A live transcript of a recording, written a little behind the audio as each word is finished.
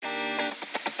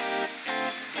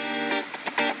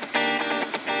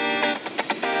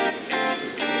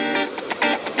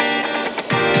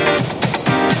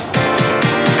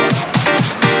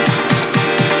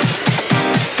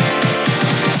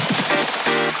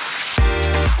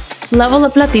Level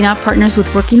Up Latina partners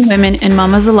with working women and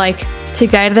mamas alike to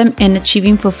guide them in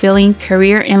achieving fulfilling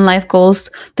career and life goals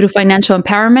through financial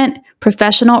empowerment,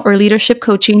 professional or leadership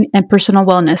coaching, and personal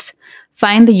wellness.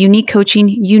 Find the unique coaching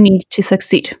you need to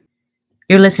succeed.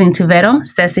 You're listening to Vero,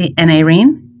 Ceci, and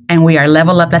Irene, and we are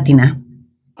Level Up Latina.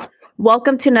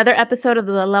 Welcome to another episode of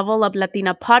the Level Up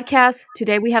Latina podcast.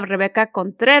 Today we have Rebecca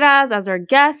Contreras as our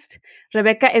guest.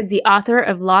 Rebecca is the author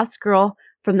of Lost Girl,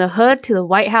 From the Hood to the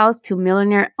White House to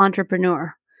Millionaire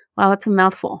Entrepreneur. Wow, that's a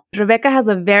mouthful. Rebecca has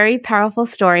a very powerful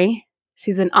story.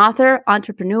 She's an author,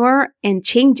 entrepreneur, and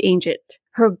change agent.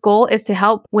 Her goal is to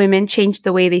help women change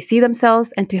the way they see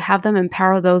themselves and to have them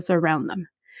empower those around them.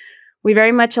 We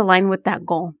very much align with that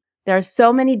goal. There are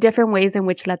so many different ways in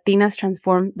which Latinas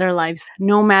transform their lives,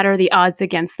 no matter the odds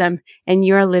against them, and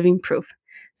you're living proof.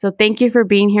 So thank you for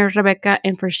being here, Rebecca,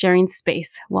 and for sharing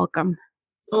space. Welcome.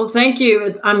 Well, thank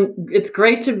you. It's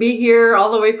great to be here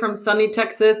all the way from sunny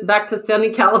Texas back to sunny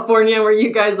California where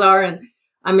you guys are. And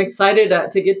I'm excited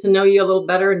to get to know you a little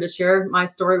better and to share my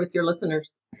story with your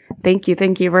listeners. Thank you.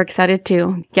 Thank you. We're excited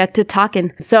to get to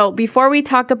talking. So before we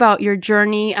talk about your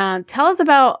journey, tell us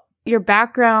about your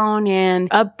background and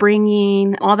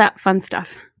upbringing, all that fun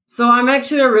stuff. So I'm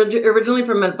actually originally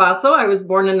from El Paso. I was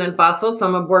born in El Paso, so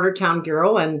I'm a border town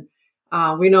girl. And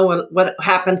we know what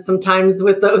happens sometimes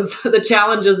with the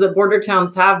challenges that border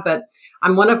towns have. But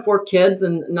I'm one of 4 kids,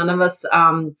 and none of us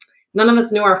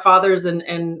knew our fathers.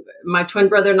 And my twin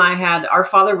brother and our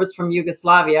father was from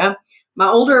Yugoslavia. My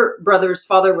older brother's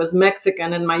father was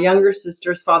Mexican, and my younger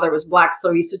sister's father was Black. So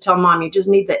I used to tell Mom, you just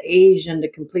need the Asian to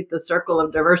complete the circle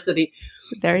of diversity.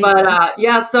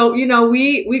 So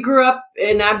we grew up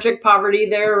in abject poverty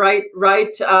there, right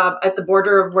at the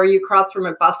border of where you cross from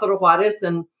El Paso to Juarez,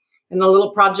 and in a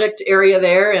little project area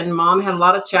there. And Mom had a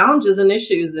lot of challenges and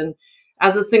issues, and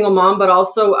as a single mom, but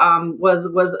also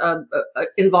was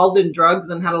involved in drugs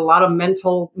and had a lot of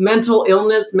mental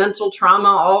illness, mental trauma,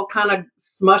 all kind of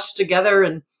smushed together.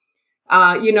 And,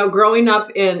 growing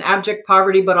up in abject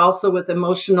poverty, but also with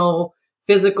emotional,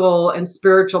 physical, and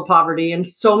spiritual poverty in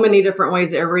so many different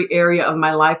ways. Every area of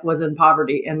my life was in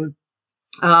poverty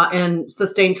and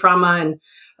sustained trauma and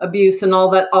abuse and all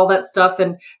that stuff.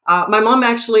 And my mom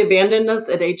actually abandoned us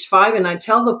at age 5. And I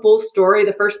tell the full story.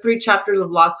 The first 3 chapters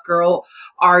of Lost Girl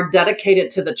are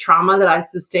dedicated to the trauma that I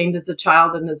sustained as a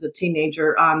child and as a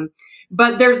teenager.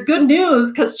 But there's good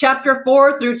news, because chapter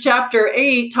 4 through chapter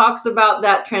 8 talks about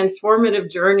that transformative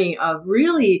journey of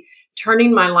really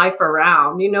turning my life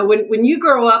around. You know, when you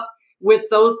grow up with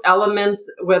those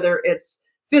elements, whether it's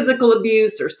physical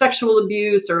abuse or sexual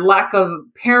abuse or lack of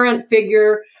parent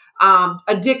figure,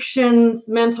 addictions,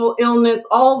 mental illness,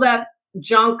 all that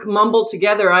junk mumbled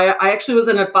together. I actually was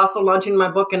in El Paso launching my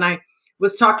book, and I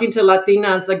was talking to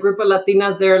Latinas, a group of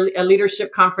Latinas there, a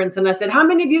leadership conference. And I said, how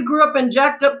many of you grew up in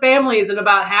jacked up families? And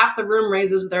about half the room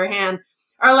raises their hand,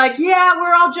 are like, yeah,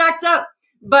 we're all jacked up.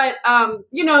 But,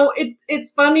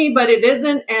 it's funny, but it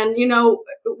isn't. And,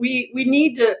 we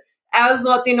need to, as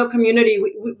Latino community,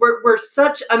 we're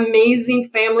such amazing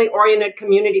family-oriented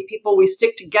community people. We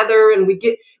stick together and we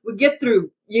get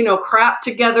through, crap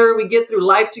together. We get through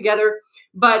life together.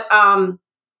 But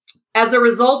as a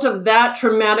result of that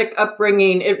traumatic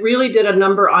upbringing, it really did a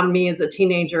number on me as a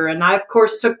teenager. And I, of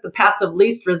course, took the path of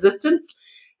least resistance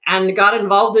and got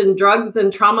involved in drugs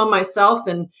and trauma myself,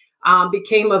 and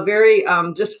became a very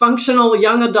dysfunctional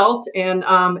young adult. And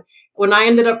when I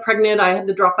ended up pregnant, I had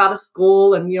to drop out of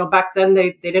school. And, back then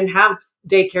they didn't have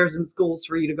daycares and schools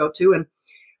for you to go to. And,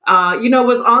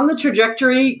 was on the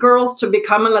trajectory, girls, to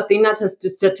become a Latina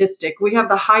statistic. We have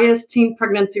the highest teen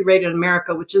pregnancy rate in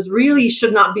America, which is really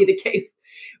should not be the case.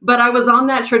 But I was on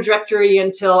that trajectory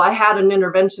until I had an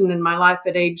intervention in my life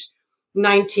at age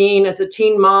 19 as a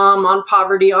teen mom, on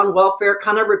poverty, on welfare,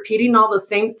 kind of repeating all the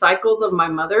same cycles of my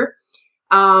mother.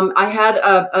 I had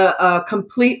a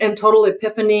complete and total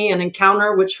epiphany, an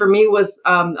encounter, which for me was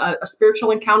a spiritual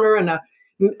encounter and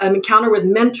an encounter with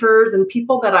mentors and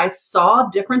people that I saw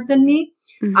different than me,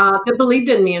 that believed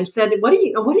in me and said, what are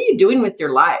you doing with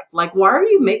your life? Like, why are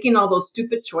you making all those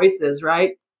stupid choices?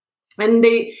 Right. And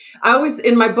I always,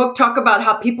 in my book, talk about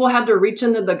how people had to reach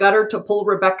into the gutter to pull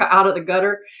Rebecca out of the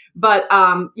gutter. But,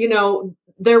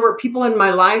 there were people in my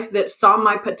life that saw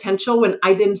my potential when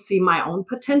I didn't see my own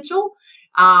potential.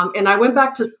 And I went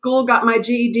back to school, got my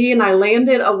GED, and I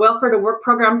landed a welfare to work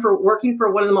program for working for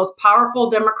one of the most powerful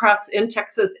Democrats in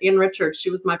Texas, Ann Richards. She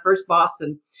was my first boss.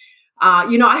 And,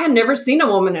 I had never seen a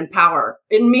woman in power.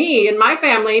 In my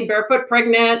family, barefoot,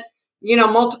 pregnant,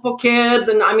 multiple kids.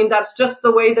 And I mean, that's just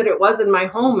the way that it was in my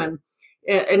home. And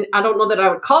I don't know that I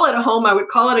would call it a home. I would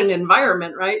call it an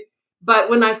environment, right? But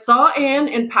when I saw Anne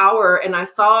in power and I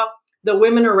saw the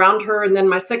women around her. And then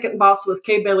my second boss was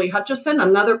Kay Bailey Hutchison,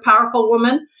 another powerful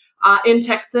woman in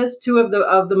Texas, two of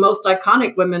the most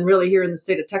iconic women really here in the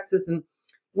state of Texas, and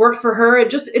worked for her. It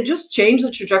just changed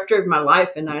the trajectory of my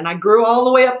life. And I grew all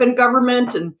the way up in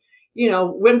government, and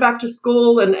went back to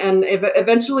school and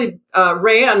eventually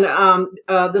ran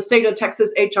the state of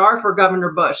Texas HR for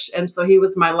Governor Bush. And so he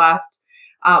was my last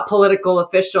political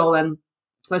official. And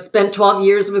I spent 12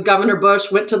 years with Governor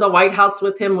Bush, went to the White House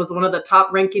with him, was one of the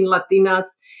top ranking Latinas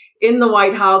in the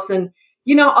White House. And,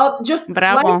 just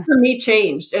Bravo. life for me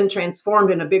changed and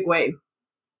transformed in a big way.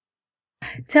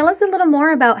 Tell us a little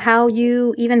more about how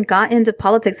you even got into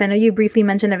politics. I know you briefly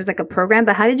mentioned there was like a program,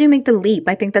 but how did you make the leap?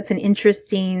 I think that's an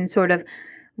interesting sort of,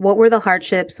 what were the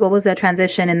hardships? What was the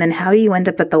transition? And then how do you end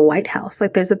up at the White House?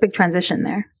 Like there's a big transition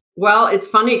there. Well, it's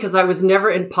funny because I was never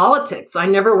in politics. I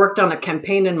never worked on a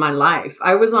campaign in my life.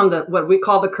 I was on what we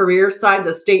call the career side,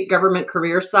 the state government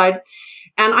career side.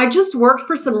 And I just worked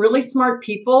for some really smart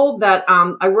people that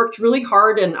I worked really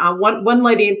hard. And one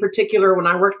lady in particular, when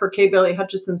I worked for Kay Bailey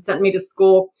Hutchison, sent me to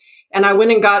school, and I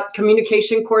went and got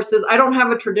communication courses. I don't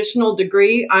have a traditional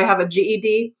degree. I have a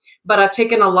GED, but I've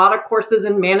taken a lot of courses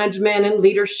in management and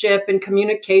leadership and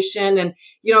communication, and,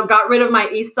 got rid of my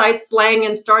East Side slang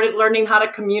and started learning how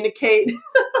to communicate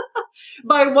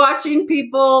by watching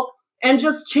people and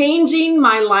just changing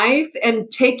my life and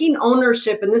taking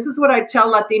ownership. And this is what I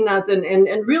tell Latinas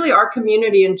and really our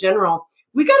community in general.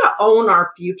 We got to own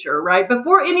our future, right?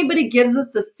 Before anybody gives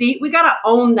us a seat, we got to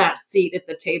own that seat at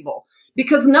the table,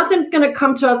 because nothing's going to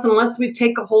come to us unless we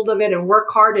take a hold of it and work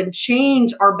hard and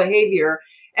change our behavior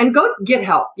and go get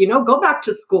help, go back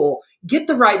to school, get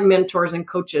the right mentors and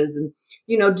coaches, and,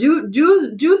 do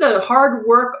the hard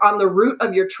work on the root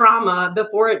of your trauma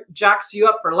before it jacks you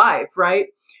up for life, right?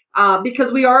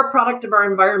 Because we are a product of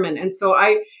our environment. And so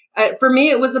for me,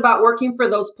 it was about working for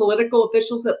those political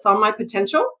officials that saw my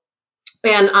potential.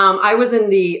 And I was in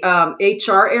the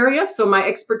HR area. So my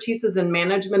expertise is in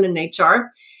management and HR.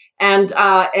 And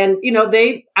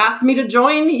they asked me to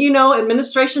join,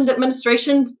 administration to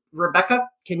administration. Rebecca,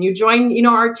 can you join,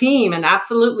 our team? And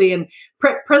absolutely. And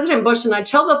President Bush, and I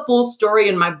tell the full story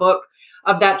in my book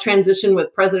of that transition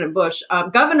with President Bush.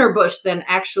 Governor Bush then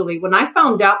actually, when I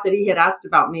found out that he had asked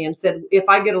about me and said, if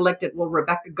I get elected, will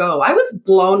Rebecca go? I was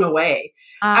blown away.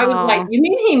 Oh. I was like, you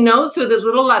mean he knows who this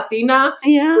little Latina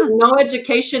with no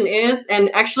education is? And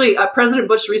actually, President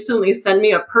Bush recently sent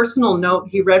me a personal note.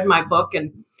 He read my book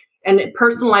and it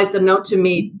personalized the note to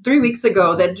me 3 weeks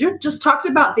ago that just talked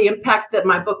about the impact that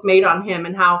my book made on him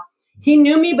and how he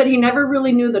knew me, but he never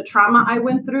really knew the trauma I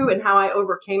went through and how I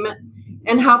overcame it,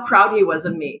 and how proud he was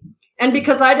of me. And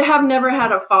because I have never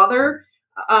had a father,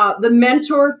 the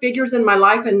mentor figures in my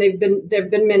life, and they've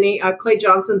been many. Clay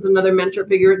Johnson's another mentor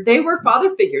figure. They were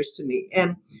father figures to me.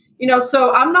 And,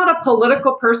 so I'm not a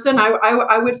political person.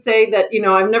 I would say that,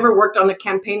 I've never worked on a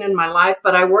campaign in my life,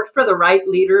 but I worked for the right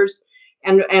leaders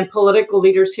and political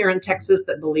leaders here in Texas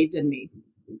that believed in me.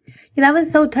 Yeah, that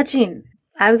was so touching.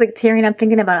 I was like tearing up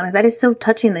thinking about it. Like, that is so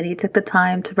touching that he took the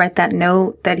time to write that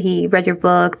note, that he read your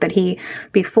book, that he,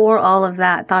 before all of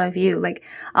that, thought of you. Like,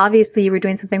 obviously you were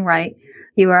doing something right.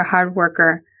 You were a hard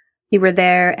worker. You were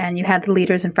there and you had the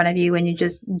leaders in front of you and you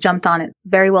just jumped on it.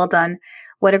 Very well done.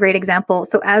 What a great example.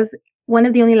 So as one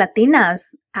of the only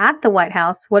Latinas at the White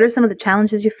House, what are some of the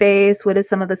challenges you face? What is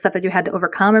some of the stuff that you had to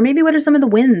overcome? Or maybe what are some of the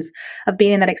wins of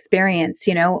being in that experience?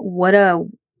 What a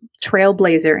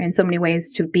trailblazer in so many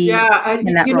ways to be in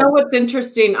that role. What's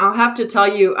interesting, I'll have to tell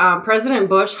you, President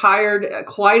Bush hired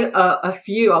quite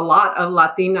a lot of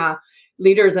Latina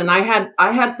leaders, and I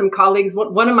had some colleagues.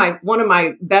 One of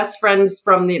my best friends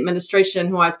from the administration,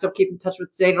 who I still keep in touch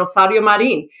with today, Rosario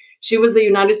Marin. She was the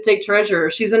United States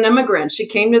Treasurer. She's an immigrant. She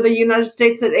came to the United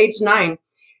States at age 9,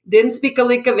 didn't speak a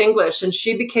lick of English, and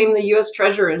she became the U.S.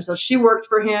 Treasurer. And so she worked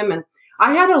for him. And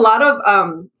I had a lot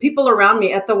of people around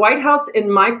me at the White House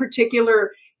in my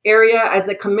particular area as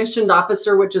a commissioned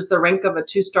officer, which is the rank of a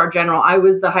 2-star general. I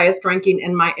was the highest ranking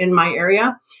in my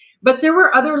area. But there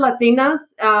were other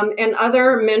Latinas and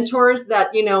other mentors that,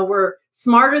 were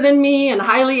smarter than me and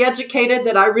highly educated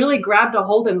that I really grabbed a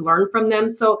hold and learned from them.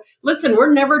 So listen,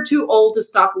 we're never too old to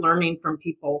stop learning from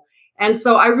people. And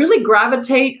so I really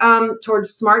gravitate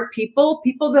towards smart people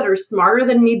that are smarter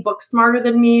than me, book smarter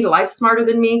than me, life smarter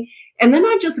than me. And then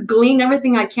I just glean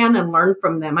everything I can and learn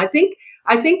from them. I think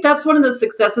that's one of the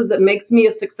successes that makes me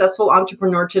a successful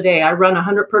entrepreneur today. I run a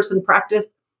 100-person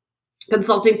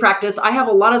consulting practice. I have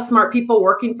a lot of smart people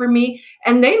working for me,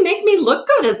 and they make me look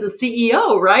good as the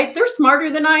CEO, right? They're smarter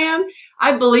than I am.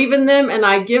 I believe in them, and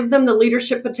I give them the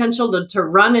leadership potential to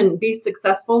run and be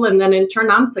successful. And then in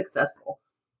turn, I'm successful.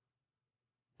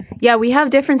 Yeah, we have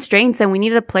different strengths and we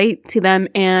need to play to them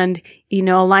and,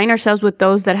 align ourselves with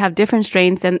those that have different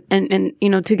strengths and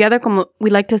together, como we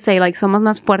like to say, like, somos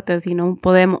más fuertes,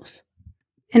 podemos.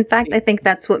 In fact, I think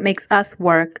that's what makes us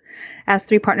work as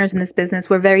three partners in this business.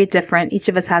 We're very different. Each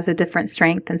of us has a different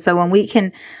strength. And so when we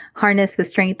can harness the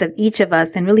strength of each of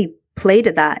us and really play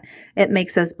to that, it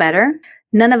makes us better.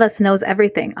 None of us knows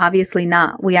everything. Obviously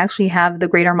not. We actually have the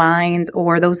greater minds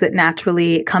or those that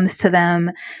naturally it comes to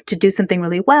them to do something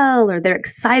really well, or they're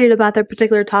excited about their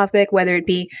particular topic, whether it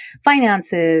be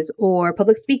finances or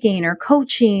public speaking or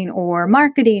coaching or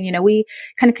marketing. We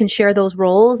kind of can share those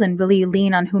roles and really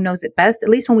lean on who knows it best. At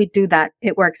least when we do that,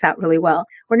 it works out really well.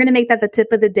 We're going to make that the tip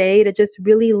of the day, to just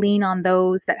really lean on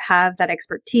those that have that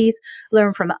expertise,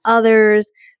 learn from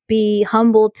others, be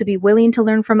humbled to be willing to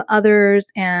learn from others.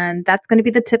 And that's going to be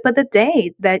the tip of the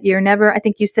day, that I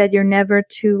think you said you're never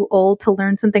too old to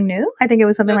learn something new. I think it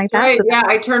was something like that. Right. So yeah.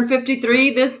 I turned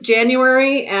 53 this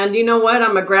January, and you know what?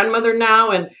 I'm a grandmother now,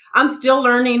 and I'm still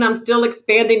learning. I'm still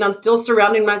expanding. I'm still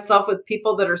surrounding myself with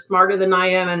people that are smarter than I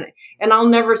am. And I'll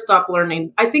never stop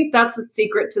learning. I think that's a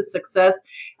secret to success.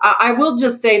 I will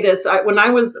just say this. When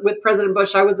I was with President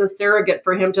Bush, I was a surrogate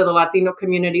for him to the Latino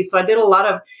community. So I did a lot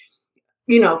of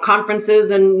conferences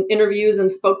and interviews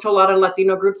and spoke to a lot of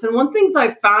Latino groups. And one things I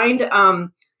find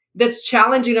that's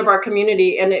challenging of our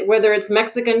community, and whether it's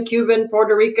Mexican, Cuban,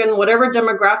 Puerto Rican, whatever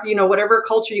demographic, whatever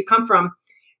culture you come from,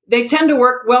 they tend to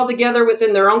work well together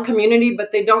within their own community,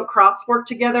 but they don't cross work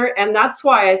together. And that's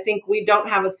why I think we don't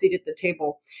have a seat at the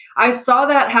table. I saw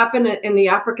that happen in the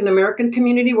African American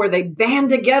community, where they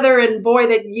band together and boy,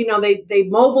 they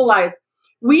mobilize.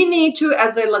 We need to,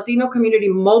 as a Latino community,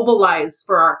 mobilize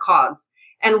for our cause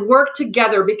and work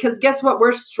together, because guess what?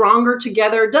 We're stronger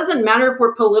together. It doesn't matter if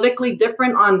we're politically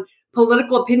different on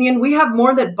political opinion. We have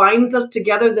more that binds us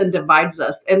together than divides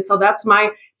us. And so that's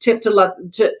my tip to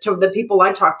the people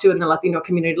I talk to in the Latino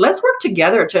community. Let's work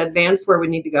together to advance where we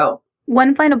need to go.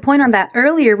 One final point on that.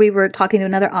 Earlier, we were talking to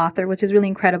another author, which is really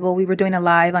incredible. We were doing a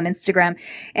live on Instagram,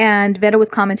 and Vero was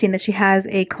commenting that she has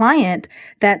a client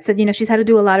that said, she's had to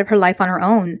do a lot of her life on her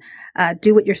own.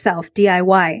 Do it yourself,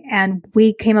 DIY. And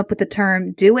we came up with the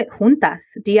term, do it juntas,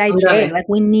 DIJ. Okay. Like,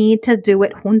 we need to do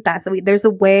it juntas. There's a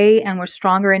way, and we're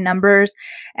stronger in numbers.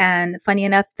 And funny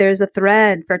enough, there's a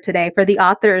thread for today for the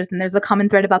authors, and there's a common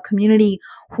thread about community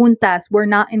juntas. We're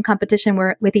not in competition.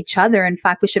 We're with each other. In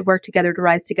fact, we should work together to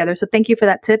rise together. So thank you for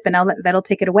that tip. And that'll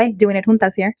take it away. Doing it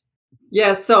juntas here.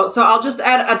 Yes. So I'll just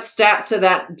add a stat to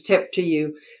that tip to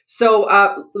you. So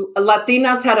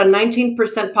Latinas had a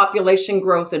 19% population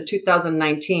growth in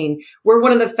 2019. We're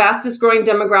one of the fastest growing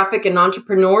demographic in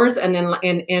entrepreneurs and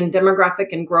in demographic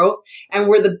and growth. And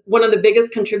we're one of the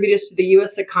biggest contributors to the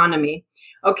U.S. economy.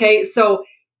 Okay. So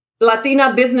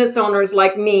Latina business owners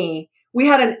like me, we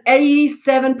had an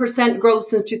 87% growth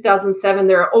since 2007.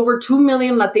 There are over 2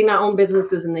 million Latina-owned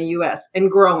businesses in the U.S.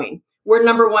 and growing. We're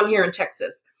number one here in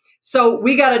Texas. So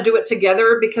we got to do it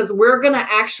together, because we're going to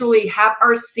actually have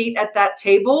our seat at that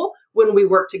table when we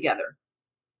work together.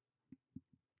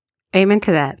 Amen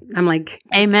to that. I'm like,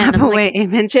 amen. I'm like,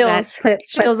 amen to that.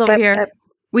 Chills over here.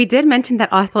 We did mention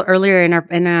that also earlier in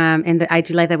the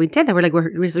IG live that we did, that we're like,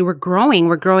 we're growing,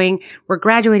 we're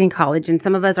graduating college. And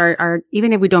some of us are,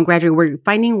 even if we don't graduate, we're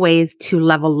finding ways to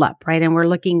level up, right? And we're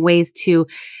looking ways to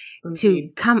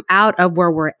come out of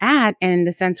where we're at. And in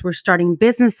the sense, we're starting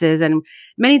businesses, and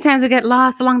many times we get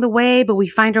lost along the way, but we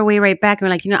find our way right back. And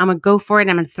we're like, I'm going to go for it, and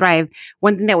I'm going to thrive.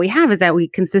 One thing that we have is that we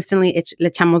consistently le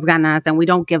echamos ganas, and we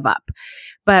don't give up.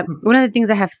 But one of the things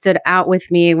that have stood out with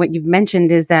me, what you've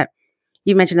mentioned, is that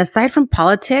you mentioned, aside from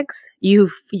politics, you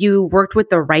worked with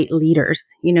the right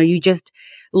leaders. You just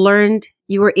learned,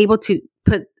 you were able to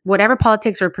put whatever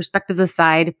politics or perspectives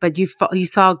aside, but you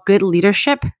saw good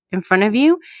leadership in front of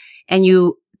you, and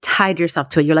you tied yourself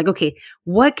to it. You're like, okay,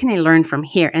 what can I learn from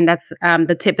here? And that's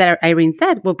the tip that Irene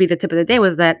said will be the tip of the day,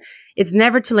 was that it's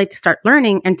never too late to start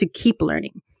learning and to keep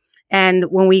learning. And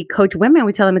when we coach women,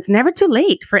 we tell them it's never too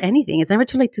late for anything. It's never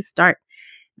too late to start.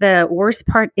 The worst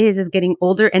part is getting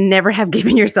older and never have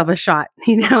given yourself a shot.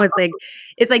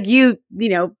 It's like you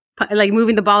like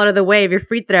moving the ball out of the way of your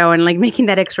free throw and like making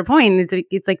that extra point.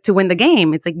 It's like to win the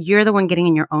game. It's like you're the one getting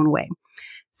in your own way.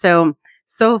 So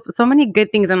many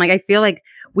good things. And like, I feel like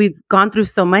we've gone through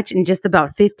so much in just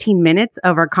about 15 minutes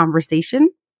of our conversation.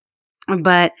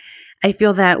 But I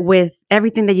feel that with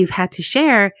everything that you've had to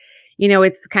share,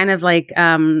 it's kind of like,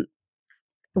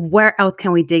 where else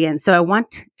can we dig in? So I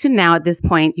want to now, at this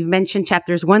point, you've mentioned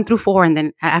chapters 1 through 4. And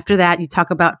then after that, you talk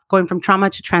about going from trauma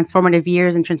to transformative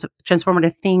years and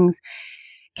transformative things.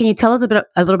 Can you tell us a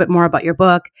little bit more about your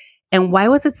book? And why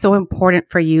was it so important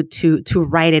for you to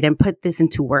write it and put this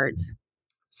into words?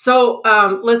 So,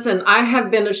 listen, I have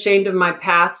been ashamed of my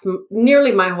past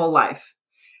nearly my whole life.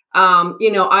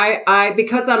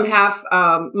 Because I'm half,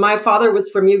 my father was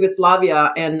from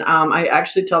Yugoslavia, and I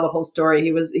actually tell the whole story.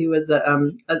 He was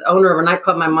an owner of a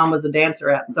nightclub my mom was a dancer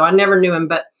at. So I never knew him,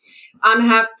 but I'm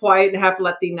half white, half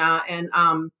Latina. And,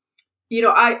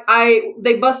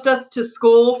 they bused us to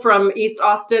school from East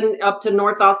Austin up to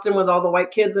North Austin with all the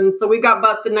white kids. And so we got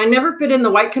bused, and I never fit in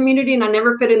the white community, and I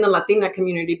never fit in the Latina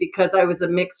community because I was a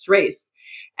mixed race.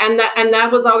 And that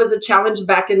was always a challenge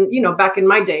back in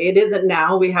my day. It isn't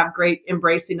now. We have great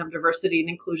embracing of diversity and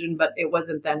inclusion, but it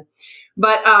wasn't then.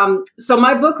 But so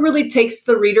my book really takes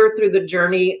the reader through the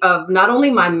journey of not only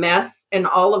my mess and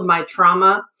all of my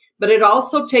trauma, but it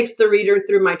also takes the reader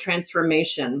through my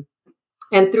transformation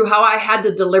and through how I had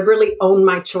to deliberately own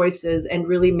my choices and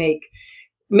really make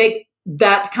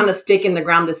that kind of stake in the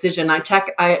ground decision. I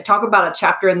talk about a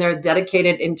chapter in there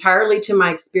dedicated entirely to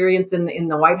my experience in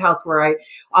the White House, where I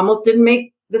almost didn't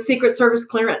make the Secret Service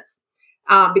clearance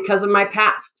because of my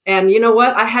past. And you know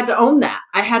what? I had to own that.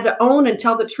 I had to own and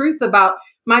tell the truth about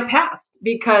my past,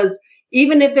 because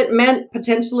even if it meant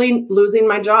potentially losing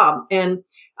my job. And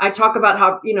I talk about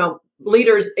how,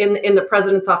 leaders in the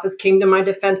president's office came to my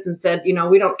defense and said,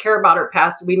 we don't care about her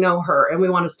past. We know her and we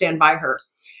want to stand by her.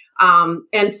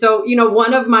 And so,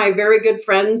 one of my very good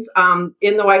friends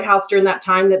in the White House during that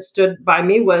time that stood by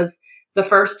me was the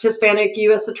first Hispanic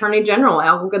U.S. Attorney General,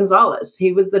 Al Gonzalez.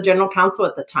 He was the general counsel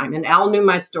at the time, and Al knew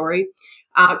my story.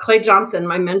 Clay Johnson,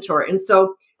 my mentor. And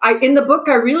so in the book,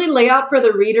 I really lay out for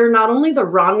the reader not only the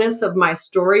rawness of my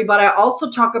story, but I also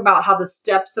talk about how the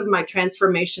steps of my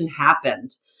transformation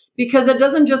happened. Because it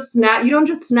doesn't just snap, you don't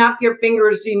just snap your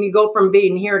fingers and you go from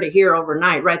being here to here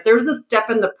overnight, right? There's a step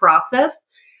in the process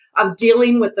of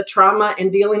dealing with the trauma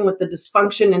and dealing with the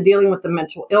dysfunction and dealing with the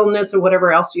mental illness or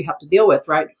whatever else you have to deal with,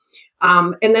 right?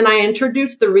 And then I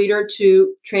introduced the reader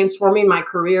to transforming my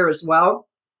career as well,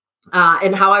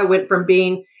 and how I went from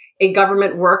being a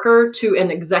government worker to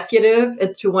an executive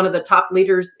and to one of the top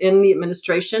leaders in the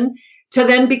administration to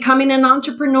then becoming an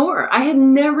entrepreneur. I had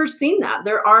never seen that.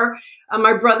 There are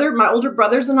my older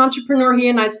brother's an entrepreneur. He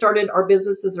and I started our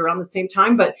businesses around the same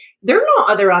time, but there are no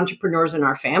other entrepreneurs in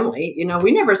our family.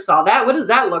 We never saw that. What does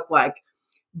that look like?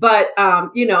 But,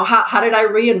 how did I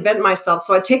reinvent myself?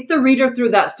 So I take the reader through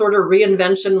that sort of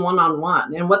reinvention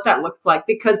one-on-one and what that looks like,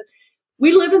 because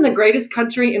we live in the greatest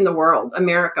country in the world,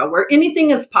 America, where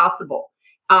anything is possible.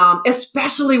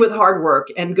 Especially with hard work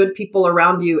and good people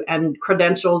around you and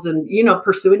credentials and,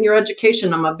 pursuing your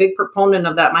education. I'm a big proponent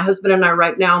of that. My husband and I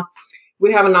right now,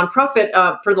 we have a nonprofit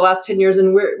for the last 10 years,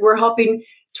 and we're helping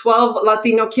 12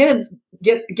 Latino kids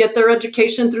get their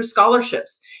education through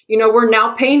scholarships. We're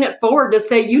now paying it forward to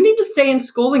say, you need to stay in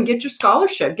school and get your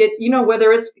scholarship.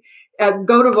 Whether it's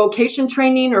go to vocation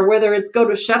training or whether it's go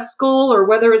to chef school or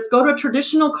whether it's go to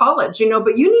traditional college,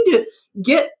 but you need to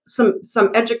get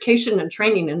some education and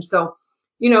training. And so,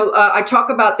 I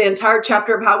talk about the entire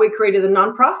chapter of how we created the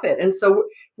nonprofit. And so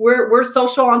we're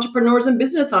social entrepreneurs and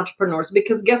business entrepreneurs,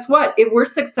 because guess what? If we're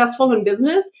successful in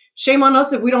business, shame on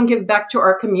us if we don't give back to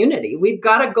our community. We've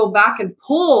got to go back and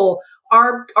pull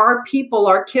our people,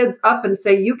 our kids up and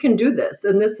say, you can do this.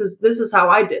 And this is how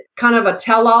I did. Kind of a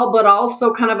tell-all, but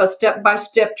also kind of a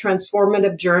step-by-step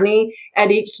transformative journey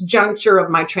at each juncture of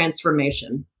my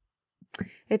transformation.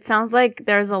 It sounds like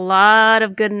there's a lot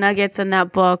of good nuggets in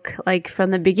that book, like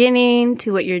from the beginning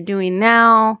to what you're doing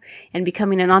now and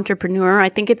becoming an entrepreneur. I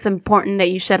think it's important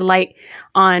that you shed light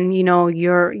on,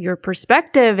 your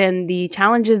perspective and the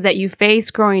challenges that you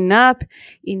faced growing up,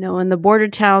 in the border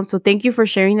town. So thank you for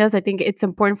sharing this. I think it's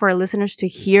important for our listeners to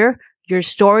hear your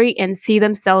story and see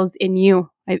themselves in you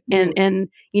and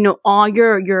all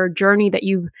your journey that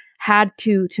you've had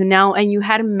to now, and you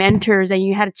had mentors and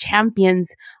you had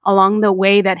champions along the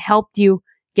way that helped you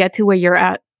get to where you're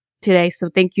at today. So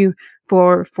thank you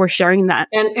for sharing that.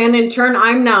 And in turn,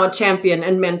 I'm now a champion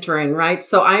and mentoring, right?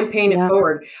 So I'm paying it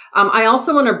forward. I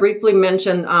also want to briefly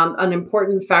mention an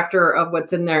important factor of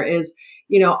what's in there is,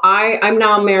 I'm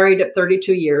now married at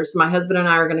 32 years. My husband and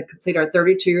I are going to complete our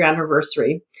 32-year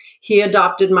anniversary. He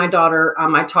adopted my daughter.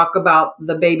 I talk about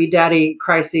the baby daddy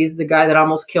crises, the guy that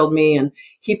almost killed me, and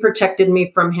he protected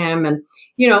me from him. And,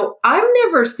 I've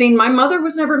never seen, my mother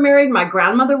was never married. My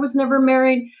grandmother was never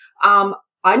married.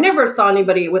 I never saw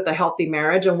anybody with a healthy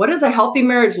marriage. And what does a healthy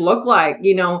marriage look like?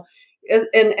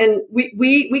 And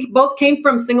we both came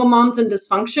from single moms and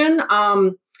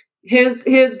dysfunction.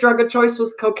 His drug of choice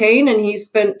was cocaine, and he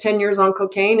spent 10 years on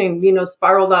cocaine and,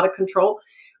 spiraled out of control.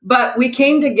 But we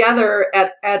came together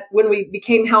at when we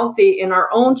became healthy in our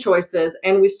own choices,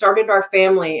 and we started our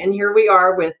family. And here we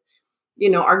are with,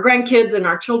 our grandkids and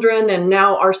our children. And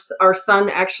now our son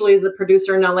actually is a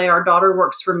producer in LA. Our daughter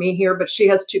works for me here, but she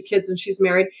has 2 kids and she's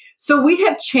married. So we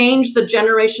have changed the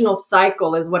generational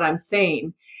cycle, is what I'm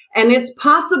saying. And it's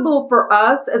possible for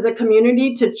us as a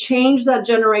community to change that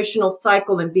generational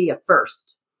cycle and be a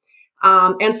first.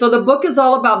 And so the book is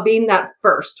all about being that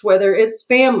first, whether it's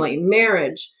family,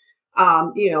 marriage,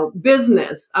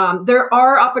 business. There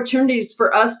are opportunities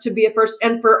for us to be a first,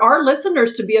 and for our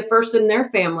listeners to be a first in their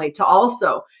family to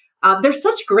also. There's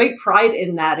such great pride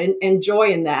in that and joy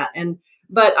in that.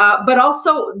 But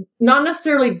also not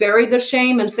necessarily bury the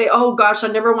shame and say, oh gosh, I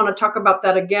never want to talk about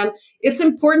that again. It's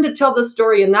important to tell the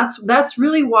story. And that's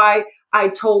really why I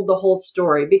told the whole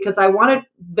story, because I wanted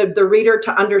the reader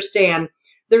to understand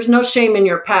there's no shame in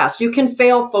your past. You can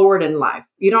fail forward in life.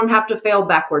 You don't have to fail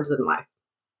backwards in life.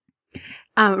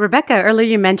 Rebecca, earlier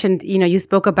you mentioned, you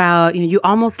spoke about, you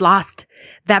almost lost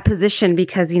that position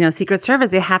because, Secret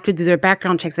Service, they have to do their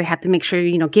background checks. They have to make sure,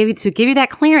 give you that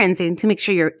clearance and to make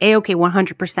sure you're A-okay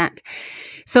 100%.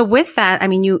 So with that, I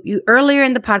mean, you earlier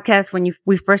in the podcast, when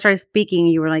we first started speaking,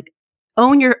 you were like,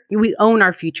 we own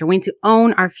our future. We need to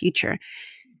own our future.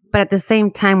 But at the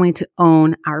same time, we need to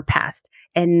own our past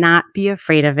and not be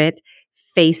afraid of it,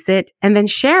 face it, and then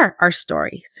share our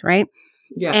stories, right?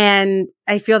 Yeah. And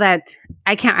I feel that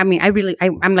I'm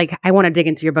like, I want to dig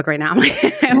into your book right now. I'm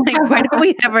like, why don't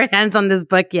we have our hands on this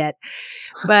book yet?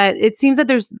 But it seems that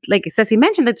there's, like Ceci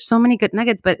mentioned, there's so many good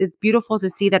nuggets, but it's beautiful to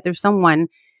see that there's someone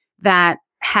that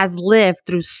has lived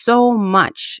through so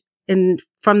much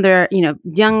from their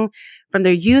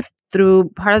youth through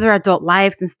part of their adult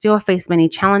lives and still face many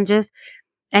challenges.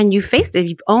 And you faced it.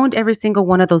 You've owned every single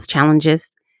one of those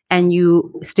challenges. And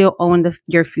you still own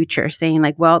your future, saying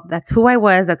like, well, that's who I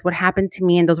was. That's what happened to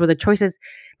me. And those were the choices.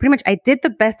 Pretty much I did the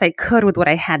best I could with what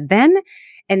I had then.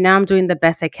 And now I'm doing the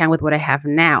best I can with what I have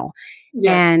now.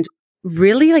 Yes. And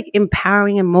really like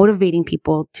empowering and motivating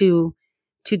people to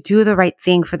do the right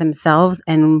thing for themselves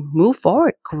and move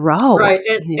forward, grow. Right.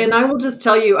 And I will just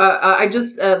tell you, I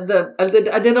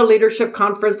did a leadership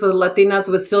conference with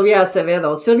Latinas with Sylvia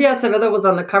Acevedo. Sylvia Acevedo was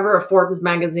on the cover of Forbes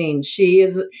magazine. She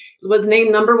was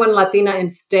named #1 Latina in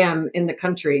STEM in the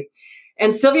country.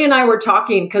 And Sylvia and I were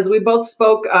talking because we both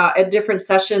spoke at different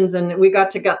sessions, and we got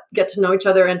to get to know each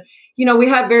other. And, we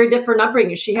had very different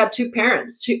upbringings. She had 2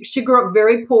 parents. She grew up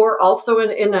very poor, also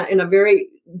in a very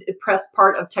depressed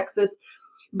part of Texas.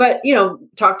 But,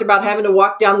 talked about having to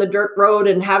walk down the dirt road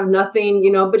and have nothing,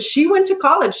 but she went to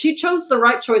college. She chose the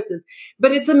right choices.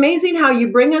 But it's amazing how you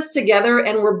bring us together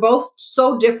and we're both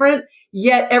so different,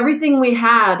 yet everything we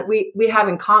had, we have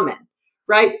in common,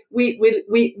 right?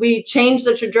 We changed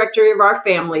the trajectory of our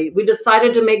family. We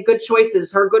decided to make good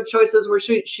choices. Her good choices were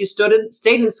she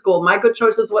stayed in school. My good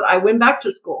choices, I went back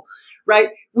to school,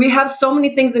 right? We have so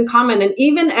many things in common. And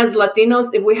even as Latinos,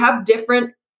 if we have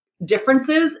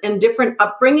differences and different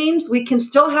upbringings, we can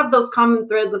still have those common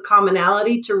threads of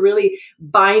commonality to really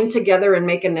bind together and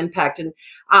make an impact. And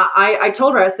I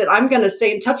told her, I said, I'm going to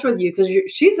stay in touch with you because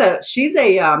she's a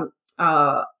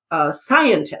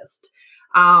scientist.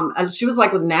 And she was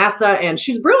like with NASA, and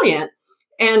she's brilliant.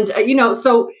 And,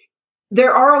 so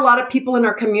there are a lot of people in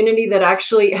our community that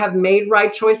actually have made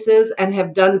right choices and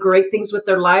have done great things with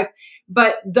their life.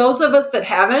 But those of us that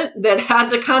haven't, that had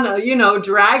to kind of,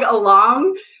 drag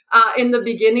along in the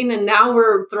beginning, and now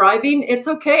we're thriving, it's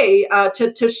okay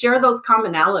to share those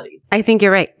commonalities. I think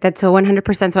you're right. That's so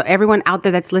 100%. So everyone out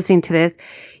there that's listening to this,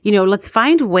 let's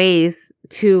find ways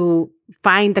to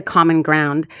find the common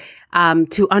ground,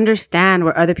 to understand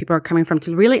where other people are coming from,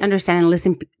 to really understand and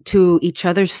listen to each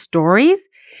other's stories,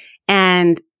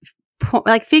 and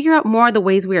figure out more of the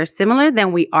ways we are similar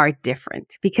than we are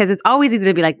different, because it's always easy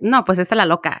to be like, no, pues esa la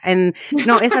loca. And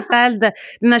no, esa tal,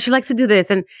 no, she likes to do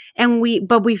this. And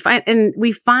we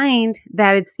find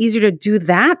that it's easier to do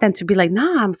that than to be like,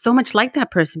 no, I'm so much like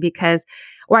that person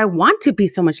or I want to be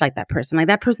so much like that person. Like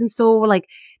that person's so like,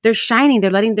 they're shining, they're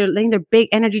letting their big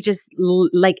energy just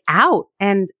out.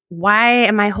 And why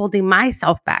am I holding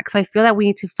myself back? So I feel that we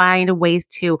need to find ways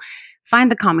to find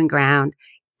the common ground,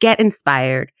 get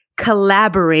inspired,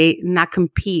 collaborate, not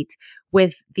compete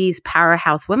with these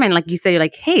powerhouse women. Like you said, you're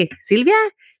like, hey,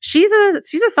 Sylvia, she's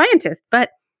a scientist,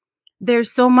 but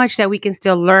there's so much that we can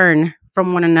still learn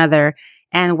from one another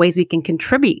and ways we can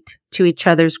contribute to each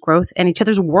other's growth and each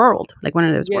other's world, like one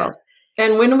another's world.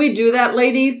 And when we do that,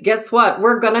 ladies, guess what?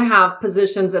 We're going to have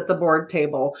positions at the board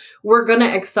table. We're going to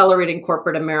accelerate in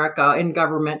corporate America, in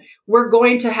government. We're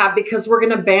going to have, because we're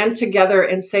going to band together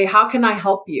and say, how can I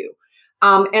help you?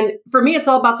 And for me, it's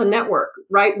all about the network,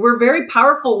 right? We're very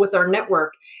powerful with our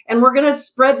network, and we're going to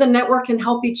spread the network and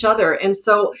help each other. And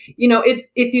so,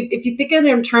 it's if you think of it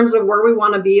in terms of where we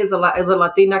want to be as a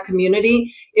Latina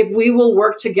community, if we will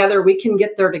work together, we can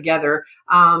get there together.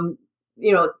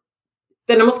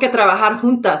 Tenemos que trabajar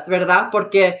juntas, ¿verdad?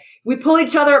 Porque we pull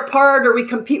each other apart, or we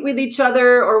compete with each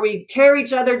other, or we tear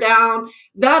each other down.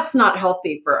 That's not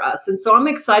healthy for us. And so I'm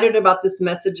excited about this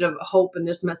message of hope and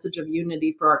this message of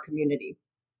unity for our community.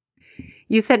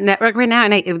 You said network right now,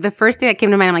 and the first thing that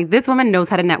came to mind, I'm like, this woman knows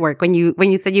how to network. When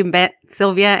you said you met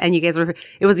Sylvia and you guys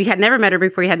you had never met her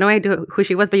before, you had no idea who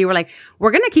she was, but you were like,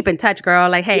 we're gonna keep in touch, girl.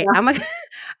 Like, hey, yeah.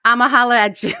 I'm a holler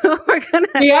at you. We're gonna.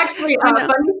 She actually,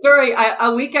 funny story.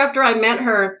 A week after I met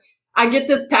her, I get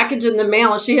this package in the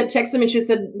mail, and she had texted me. She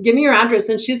said, "Give me your address,"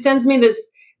 and she sends me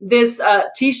this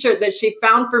T-shirt that she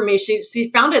found for me.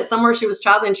 She found it somewhere she was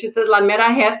traveling. She says, "La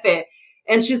mera jefe."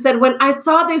 And she said, when I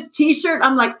saw this T-shirt,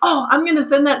 I'm like, oh, I'm going to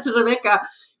send that to Rebecca.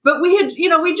 But we had,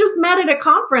 we just met at a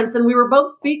conference, and we were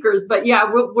both speakers. But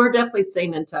yeah, we're definitely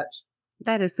staying in touch.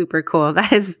 That is super cool.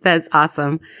 That's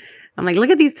awesome. I'm like,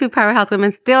 look at these two powerhouse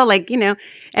women still, like, and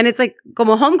it's like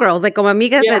como homegirls, like como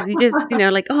amigas that you just,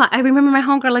 like, oh, I remember my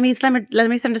homegirl. Let me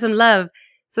send her some love.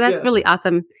 So that's really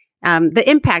awesome. The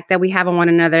impact that we have on one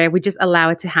another, if we just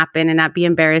allow it to happen and not be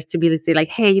embarrassed to be able to say, like,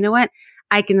 hey, you know what?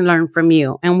 I can learn from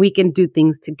you, and we can do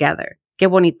things together. Qué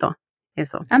bonito.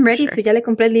 Eso. I'm ready to. Ya le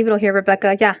compré el libro here,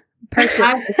 Rebecca. Yeah,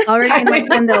 purchase. It's already in my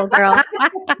Kindle, girl.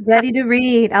 Ready to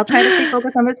read. I'll try to stay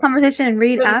focused on this conversation and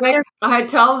read after. I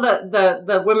tell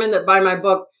the women that buy my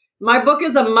book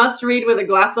is a must read with a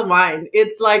glass of wine.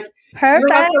 It's like, perfect.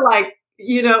 You have to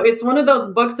it's one of those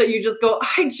books that you just go,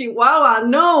 ay, chihuahua,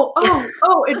 no,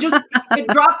 it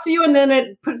drops you, and then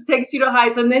it takes you to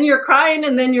heights, and then you're crying,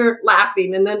 and then you're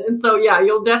laughing, and so yeah,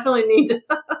 you'll definitely need to.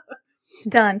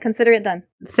 Done. Consider it done.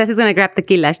 Ceci's gonna grab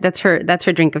tequila. That's her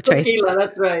drink of choice. Tequila,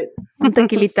 that's right. Un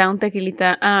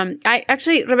tequilita. I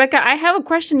actually, Rebecca, I have a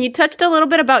question. You touched a little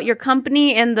bit about your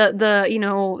company and the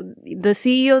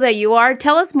CEO that you are.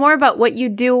 Tell us more about what you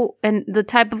do and the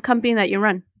type of company that you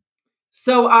run.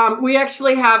 So we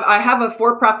actually I have a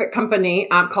for-profit company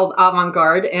called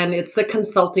Avant-Garde, and it's the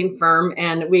consulting firm,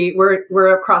 and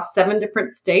we're across 7 different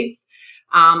states,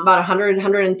 about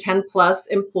 110 plus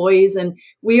employees, and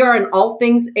we are in all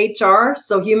things HR,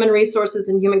 so human resources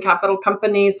and human capital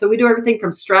companies. So we do everything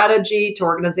from strategy to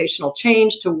organizational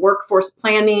change to workforce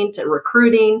planning to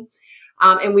recruiting,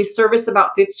 and we service about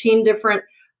 15 different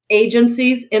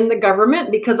agencies in the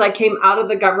government. Because I came out of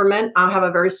the government, I have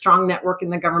a very strong network in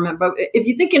the government. But if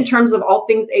you think in terms of all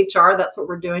things HR, that's what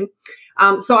we're doing.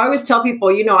 So I always tell people,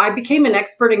 I became an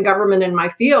expert in government in my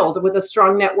field with a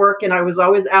strong network, and I was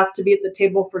always asked to be at the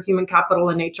table for human capital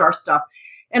and HR stuff.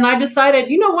 And I decided,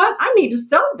 you know what? I need to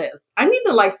sell this. I need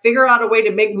to figure out a way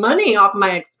to make money off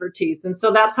my expertise. And so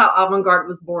that's how Avant-Garde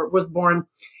was born.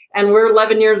 And we're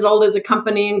 11 years old as a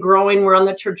company and growing. We're on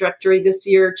the trajectory this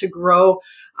year to grow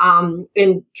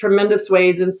in tremendous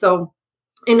ways. And so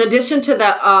in addition to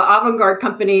that Avant-Garde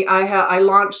company, I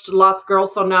launched Lost Girl.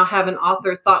 So now have an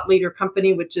author thought leader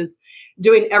company, which is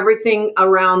doing everything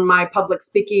around my public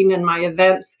speaking and my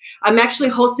events. I'm actually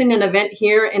hosting an event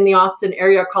here in the Austin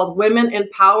area called Women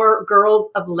Empower Girls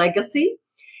of Legacy.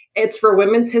 It's for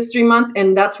Women's History Month,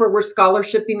 and that's where we're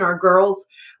scholarshiping our girls.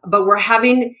 But we're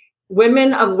having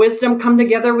women of wisdom come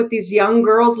together with these young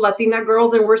girls, Latina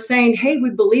girls, and we're saying, hey, we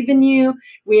believe in you.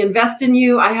 We invest in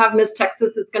you. I have Miss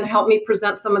Texas that's going to help me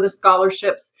present some of the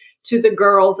scholarships to the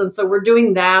girls. And so we're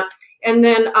doing that. And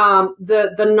then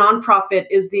the nonprofit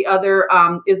is the other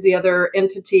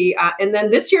entity. And then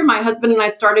this year, my husband and I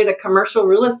started a commercial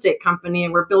real estate company,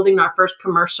 and we're building our first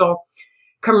commercial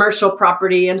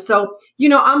property. And so,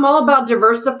 I'm all about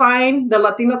diversifying. The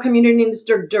Latino community needs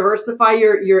to diversify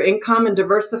your income and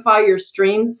diversify your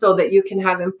streams so that you can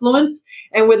have influence.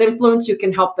 And with influence, you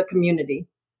can help the community.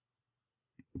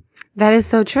 That is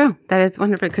so true. That is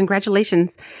wonderful.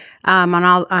 Congratulations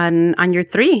on your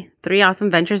three awesome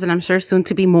ventures, and I'm sure soon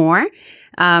to be more.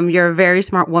 You're a very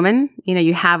smart woman.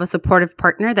 You have a supportive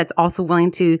partner that's also willing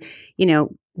to,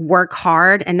 work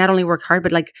hard, and not only work hard,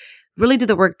 but really do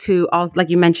the work to also, like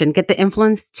you mentioned, get the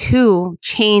influence to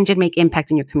change and make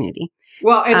impact in your community.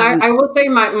 Well, and I will say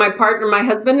my partner, my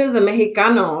husband is a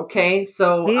Mexicano. Okay.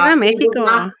 So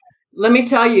Mexico. Let me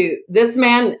tell you, this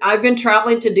man, I've been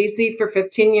traveling to DC for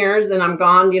 15 years and I'm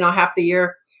gone, half the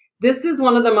year. This is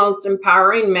one of the most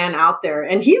empowering men out there.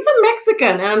 And he's a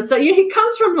Mexican. And so he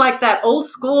comes from that old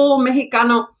school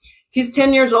Mexicano. He's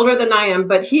 10 years older than I am,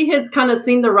 but he has kind of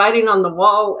seen the writing on the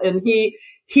wall, and he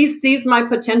sees my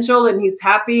potential, and he's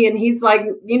happy. And he's like,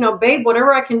 babe,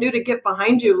 whatever I can do to get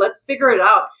behind you, let's figure it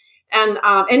out.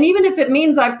 And even if it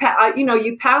means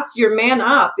you pass your man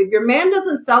up, if your man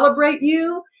doesn't celebrate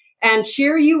you and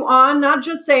cheer you on, not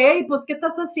just say, hey, pues, ¿qué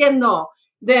estás haciendo?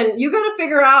 Then you got to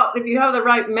figure out if you have the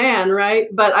right man, right?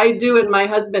 But I do, and my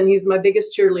husband, he's my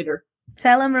biggest cheerleader.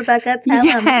 Tell him, Rebecca, tell him.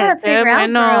 You gotta figure out,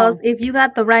 girls, if you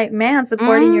got the right man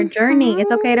supporting your journey.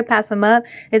 It's okay to pass him up.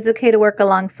 It's okay to work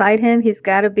alongside him. He's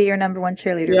got to be your number one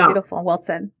cheerleader. Yeah. Beautiful. Well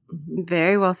said.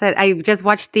 Very well said. I just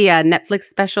watched the Netflix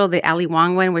special, the Ali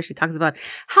Wong one, where she talks about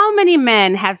how many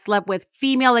men have slept with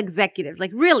female executives.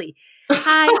 Like, really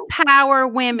high power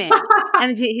women.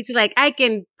 And he's like, I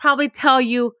can probably tell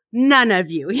you none of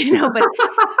you, but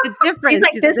the difference. He's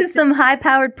like, this is some high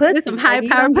powered pussy. This is some high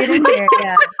powered pussy.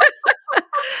 Yeah.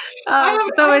 I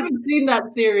haven't seen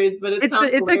that series, but it's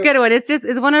a good one.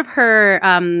 It's one of her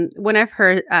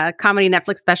comedy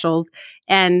Netflix specials,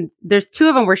 and there's two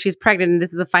of them where she's pregnant, and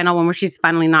this is the final one where she's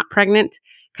finally not pregnant.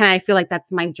 I feel like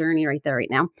that's my journey right there right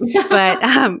now.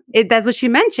 But that's what she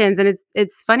mentions, and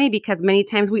it's funny because many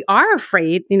times we are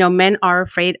afraid. Men are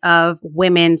afraid of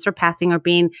women surpassing or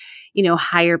being,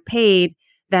 higher paid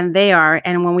than they are,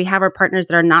 and when we have our partners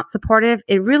that are not supportive,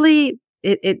 it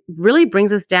really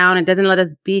brings us down and doesn't let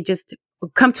us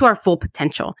come to our full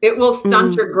potential. It will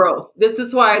stunt your growth. This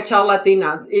is why I tell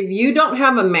Latinas, if you don't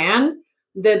have a man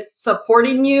that's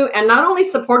supporting you, and not only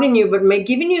supporting you, but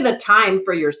giving you the time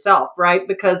for yourself, right?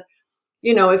 Because,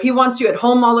 if he wants you at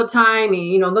home all the time,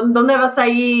 ¿dónde vas a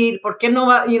ir? ¿Por qué no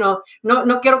va?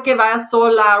 No quiero que vayas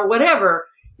sola or whatever.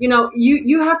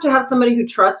 You have to have somebody who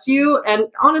trusts you. And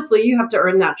honestly, you have to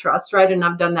earn that trust, right? And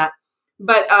I've done that.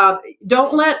 But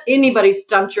don't let anybody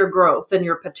stunt your growth and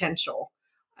your potential,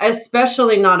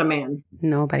 especially not a man.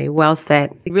 Nobody. Well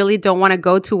said. I really don't want to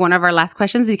go to one of our last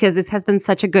questions because this has been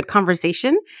such a good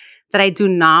conversation that I do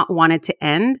not want it to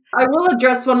end. I will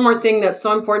address one more thing that's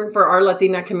so important for our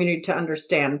Latina community to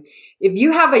understand. If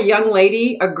you have a young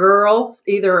lady, a girl,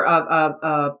 either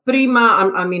a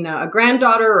prima, a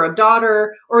granddaughter or a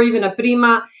daughter, or even a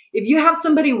prima, if you have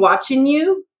somebody watching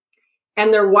you,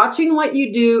 and they're watching what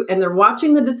you do, and they're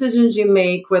watching the decisions you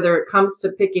make, whether it comes to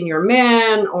picking your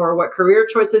man or what career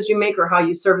choices you make or how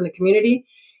you serve in the community,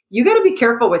 you got to be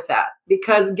careful with that.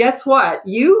 Because guess what?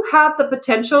 You have the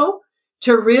potential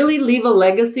to really leave a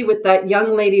legacy with that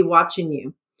young lady watching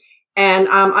you. And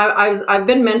I've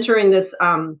been mentoring this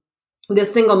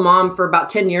single mom for about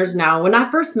 10 years now. When I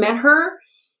first met her,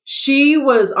 she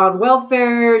was on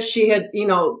welfare. She had,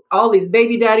 all these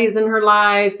baby daddies in her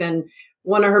life, and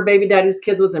one of her baby daddy's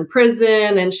kids was in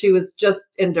prison, and she was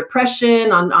just in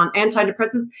depression on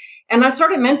antidepressants. And I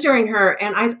started mentoring her,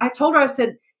 and I told her, I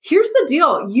said, here's the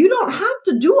deal. You don't have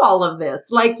to do all of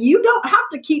this. Like, you don't have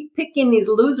to keep picking these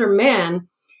loser men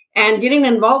and getting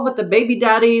involved with the baby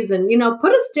daddies, and,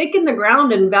 put a stake in the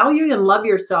ground and value and love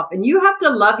yourself. And you have to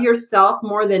love yourself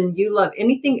more than you love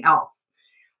anything else.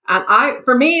 And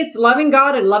for me, it's loving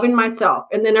God and loving myself.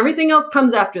 And then everything else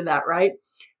comes after that, right?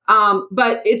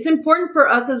 But it's important for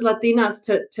us as Latinas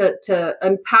to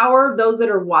empower those that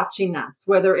are watching us,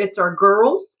 whether it's our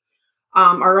girls,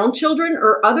 our own children,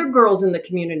 or other girls in the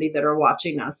community that are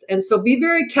watching us. And so be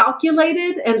very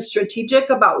calculated and strategic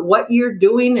about what you're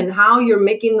doing and how you're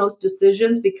making those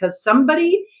decisions, because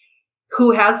somebody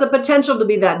who has the potential to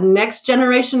be that next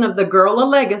generation of the Girl a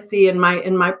Legacy in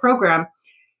my program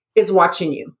is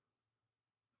watching you.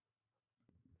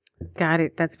 Got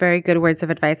it. That's very good words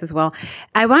of advice as well.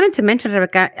 I wanted to mention,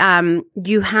 Rebecca,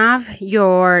 you have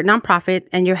your nonprofit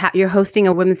and you're hosting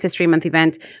a Women's History Month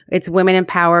event. It's Women in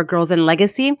Power, Girls in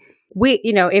Legacy.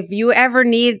 If you ever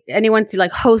need anyone to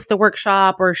host a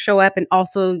workshop or show up and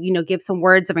also, give some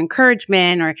words of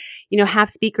encouragement or, have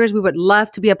speakers, we would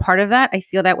love to be a part of that. I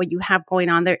feel that what you have going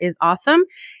on there is awesome.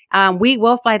 We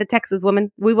will fly to Texas,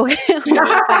 women. We will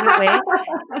find a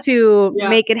way to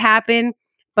make it happen.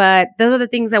 But those are the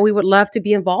things that we would love to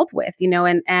be involved with,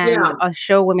 and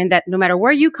show women that no matter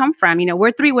where you come from,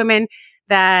 we're three women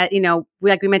that,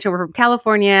 like we mentioned, we're from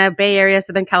California, Bay Area,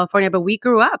 Southern California, but we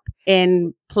grew up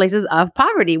in places of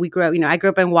poverty. We grew up, I grew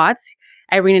up in Watts,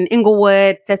 Irene in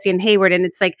Inglewood, Ceci in Hayward. And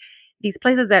it's like these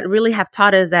places that really have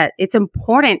taught us that it's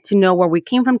important to know where we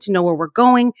came from, to know where we're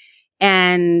going.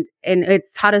 And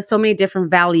it's taught us so many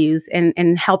different values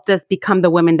and helped us become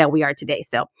the women that we are today.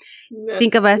 So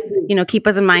think of us, keep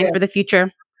us in mind for the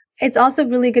future. It's also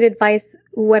really good advice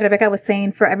what Rebecca was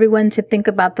saying, for everyone to think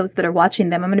about those that are watching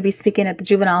them. I'm going to be speaking at the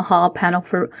Juvenile Hall panel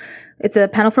it's a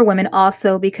panel for women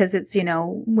also because it's,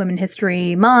 Women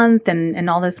History Month and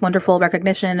all this wonderful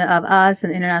recognition of us,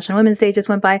 and International Women's Day just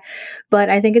went by. But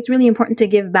I think it's really important to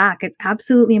give back. It's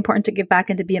absolutely important to give back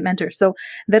and to be a mentor. So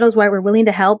Veto's why we're willing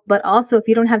to help. But also, if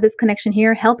you don't have this connection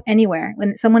here, help anywhere.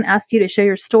 When someone asks you to share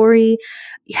your story,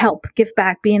 help, give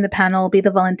back, be in the panel, be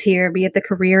the volunteer, be at the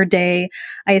career day.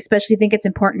 I especially think it's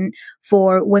important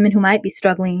for women who might be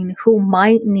struggling, who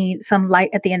might need some light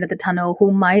at the end of the tunnel,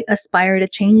 who might aspire to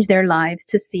change their lives,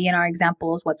 to see in our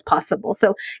examples what's possible.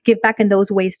 So give back in those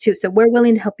ways too. So we're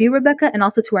willing to help you, Rebecca, and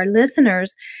also to our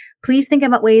listeners. Please think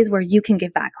about ways where you can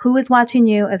give back. Who is watching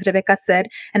you, as Rebecca said,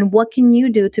 and what can you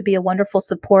do to be a wonderful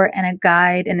support and a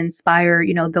guide and inspire,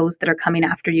 those that are coming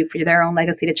after you for their own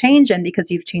legacy to change and because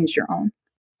you've changed your own.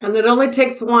 And it only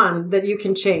takes one that you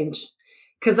can change.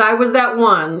 Because I was that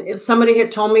one. If somebody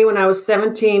had told me when I was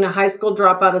 17, a high school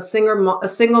dropout, a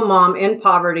single mom in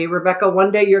poverty, Rebecca,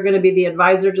 one day you're going to be the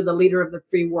advisor to the leader of the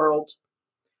free world,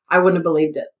 I wouldn't have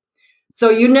believed it.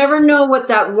 So you never know what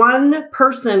that one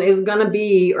person is going to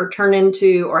be or turn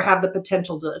into or have the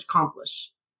potential to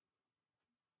accomplish.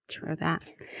 True that.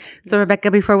 So Rebecca,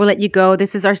 before we let you go,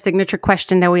 this is our signature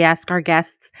question that we ask our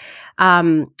guests.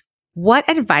 What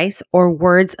advice or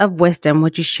words of wisdom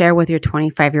would you share with your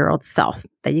 25-year-old self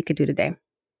that you could do today?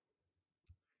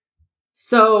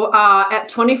 So at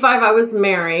 25, I was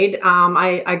married.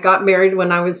 I got married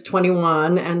when I was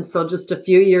 21. And so just a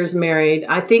few years married.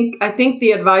 I think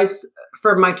the advice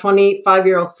for my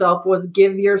 25-year-old self was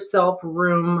give yourself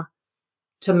room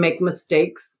to make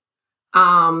mistakes.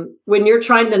 When you're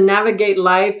trying to navigate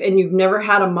life and you've never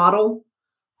had a model,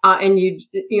 and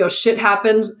shit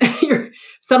happens.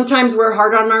 Sometimes we're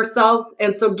hard on ourselves.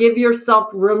 And so give yourself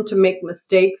room to make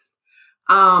mistakes,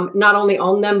 not only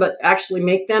own them, but actually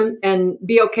make them and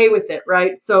be okay with it.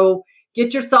 Right. So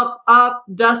get yourself up,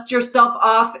 dust yourself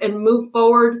off and move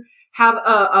forward. Have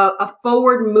a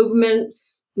forward movement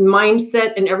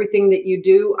mindset in everything that you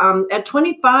do. At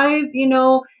 25,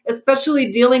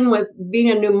 especially dealing with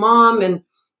being a new mom and,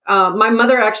 my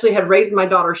mother actually had raised my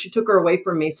daughter. She took her away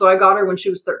from me. So I got her when she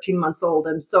was 13 months old.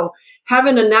 And so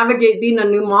having to navigate being a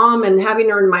new mom and having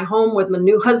her in my home with my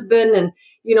new husband and,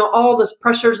 all the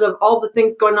pressures of all the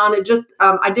things going on, it just,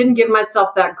 I didn't give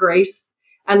myself that grace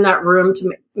and that room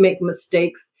to make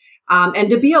mistakes, and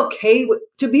to be okay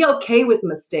with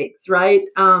mistakes. Right.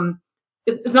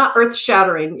 It's not earth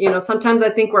shattering. Sometimes I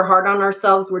think we're hard on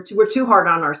ourselves. We're too hard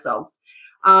on ourselves.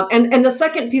 And the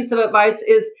second piece of advice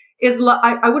is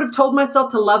I would have told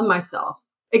myself to love myself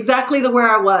exactly the way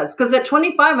I was. Because at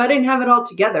 25, I didn't have it all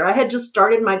together. I had just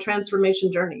started my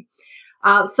transformation journey.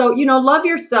 So, love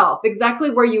yourself exactly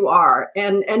where you are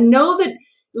and know that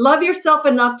love yourself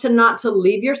enough to not to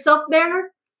leave yourself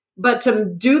there, but to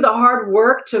do the hard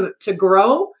work to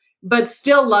grow, but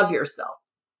still love yourself.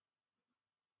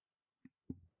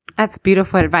 That's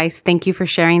beautiful advice. Thank you for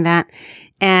sharing that.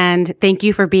 And thank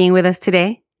you for being with us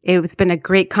today. It's been a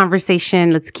great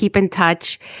conversation. Let's keep in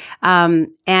touch.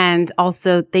 And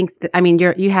also thanks.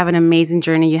 You have an amazing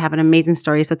journey. You have an amazing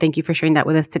story. So thank you for sharing that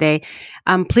with us today.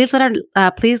 Please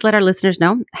let our listeners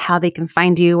know how they can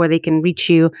find you, where they can reach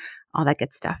you, all that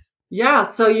good stuff. Yeah.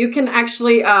 So you can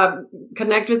actually,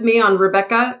 connect with me on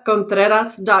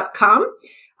RebeccaContreras.com.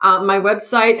 My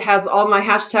website has all my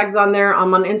hashtags on there.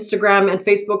 I'm on Instagram and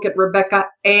Facebook at Rebecca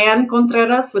Ann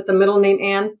Contreras with the middle name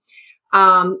Ann.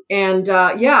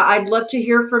 I'd love to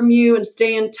hear from you and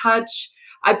stay in touch.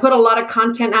 I put a lot of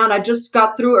content out. I just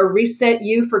got through a Reset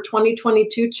You for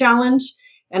 2022 challenge,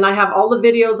 and I have all the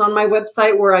videos on my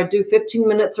website where I do 15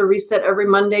 minutes of reset every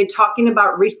Monday, talking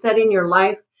about resetting your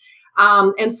life.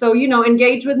 And so,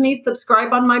 engage with me,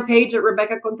 subscribe on my page at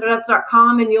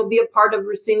RebeccaContreras.com, and you'll be a part of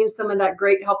receiving some of that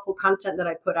great, helpful content that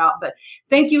I put out. But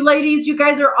thank you, ladies. You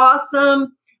guys are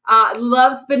awesome. I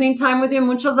love spending time with you.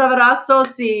 Muchos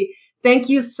abrazos. Thank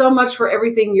you so much for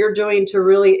everything you're doing to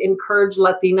really encourage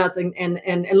Latinas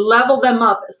and level them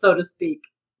up, so to speak.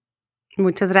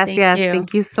 Muchas gracias.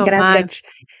 Thank you so much.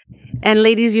 And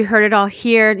ladies, you heard it all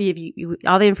here.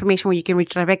 All the information where you can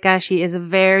reach Rebecca. She is a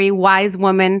very wise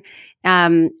woman,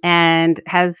 and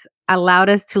has allowed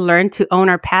us to learn to own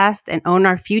our past and own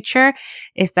our future.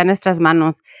 Está en nuestras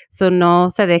manos. So no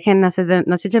se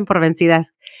echen por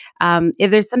vencidas.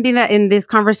 If there's something that in this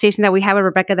conversation that we have with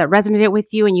Rebecca that resonated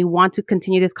with you and you want to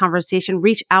continue this conversation,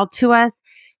 reach out to us.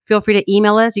 Feel free to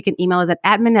email us. You can email us at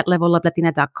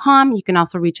admin@leveluplatina.com. You can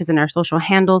also reach us in our social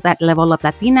handles at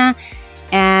leveluplatina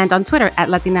and on Twitter at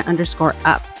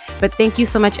Latina_up. But thank you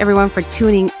so much, everyone, for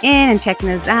tuning in and checking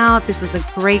us out. This was a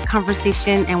great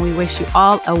conversation, and we wish you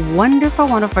all a wonderful,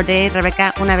 wonderful day.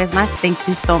 Rebecca, una vez más, thank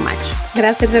you so much.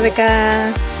 Gracias,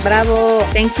 Rebecca. Bravo.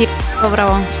 Thank you.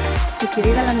 Bravo. Y que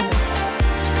viva la mujer.